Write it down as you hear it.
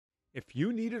If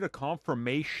you needed a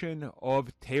confirmation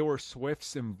of Taylor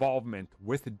Swift's involvement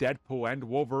with Deadpool and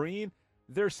Wolverine,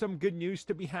 there's some good news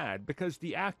to be had because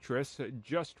the actress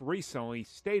just recently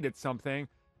stated something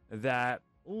that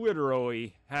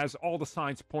literally has all the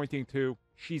signs pointing to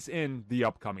she's in the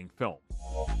upcoming film.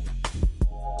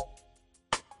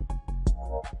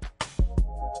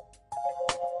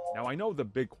 Now, I know the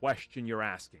big question you're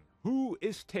asking. Who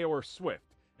is Taylor Swift?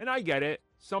 And I get it.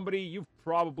 Somebody you've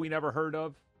probably never heard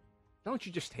of. Don't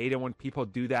you just hate it when people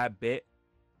do that bit?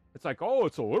 It's like, oh,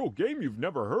 it's a little game you've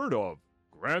never heard of.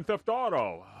 Grand Theft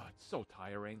Auto. Oh, it's so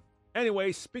tiring.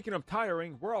 Anyway, speaking of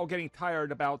tiring, we're all getting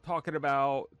tired about talking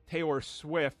about Taylor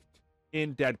Swift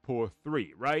in Deadpool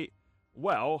 3, right?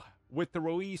 Well, with the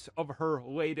release of her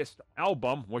latest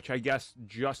album, which I guess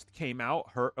just came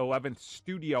out, her 11th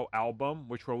studio album,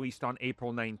 which released on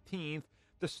April 19th,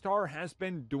 the star has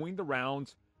been doing the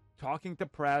rounds, talking to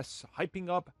press, hyping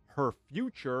up her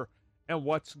future and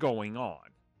what's going on.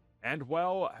 And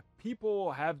well,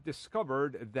 people have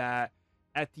discovered that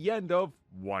at the end of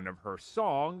one of her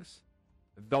songs,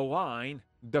 the line,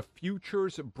 "The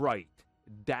future's bright,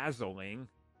 dazzling,"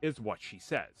 is what she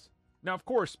says. Now, of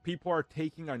course, people are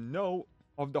taking a note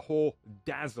of the whole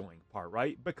dazzling part,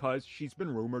 right? Because she's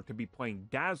been rumored to be playing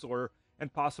Dazzler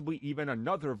and possibly even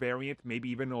another variant, maybe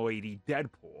even a Lady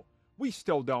Deadpool. We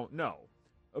still don't know.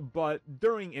 But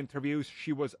during interviews,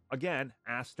 she was again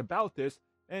asked about this,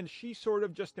 and she sort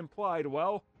of just implied,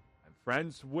 well, I'm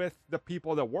friends with the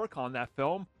people that work on that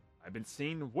film. I've been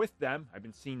seen with them. I've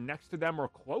been seen next to them or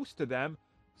close to them,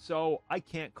 so I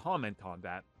can't comment on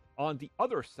that. On the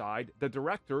other side, the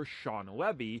director, Sean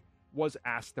Levy, was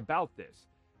asked about this,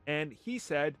 and he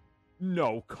said,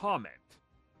 no comment.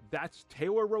 That's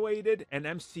Taylor related and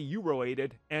MCU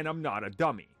related, and I'm not a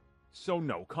dummy, so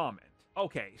no comment.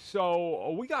 Okay,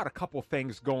 so we got a couple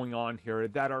things going on here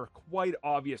that are quite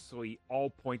obviously all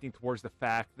pointing towards the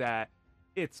fact that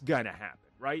it's gonna happen,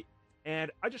 right?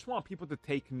 And I just want people to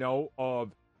take note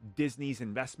of Disney's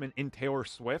investment in Taylor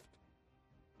Swift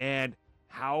and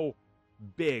how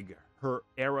big her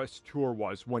Eras tour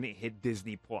was when it hit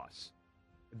Disney Plus.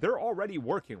 They're already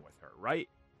working with her, right?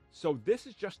 So this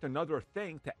is just another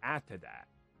thing to add to that.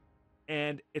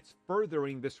 And it's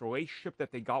furthering this relationship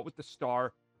that they got with the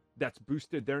star that's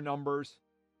boosted their numbers.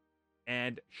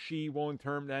 And she will in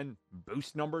turn then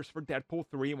boost numbers for Deadpool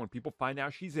 3 when people find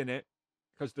out she's in it.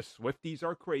 Because the Swifties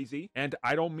are crazy. And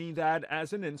I don't mean that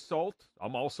as an insult.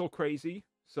 I'm also crazy.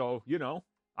 So,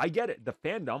 I get it. The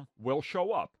fandom will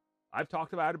show up. I've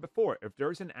talked about it before. If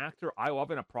there's an actor I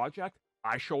love in a project,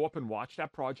 I show up and watch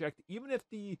that project, even if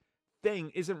the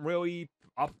thing isn't really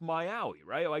up my alley,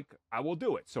 right? Like, I will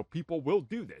do it. So people will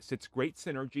do this. It's great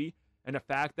synergy. And the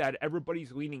fact that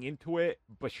everybody's leaning into it,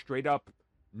 but straight up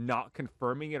not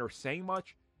confirming it or saying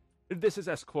much, this is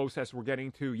as close as we're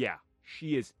getting to, yeah,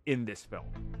 she is in this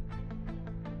film.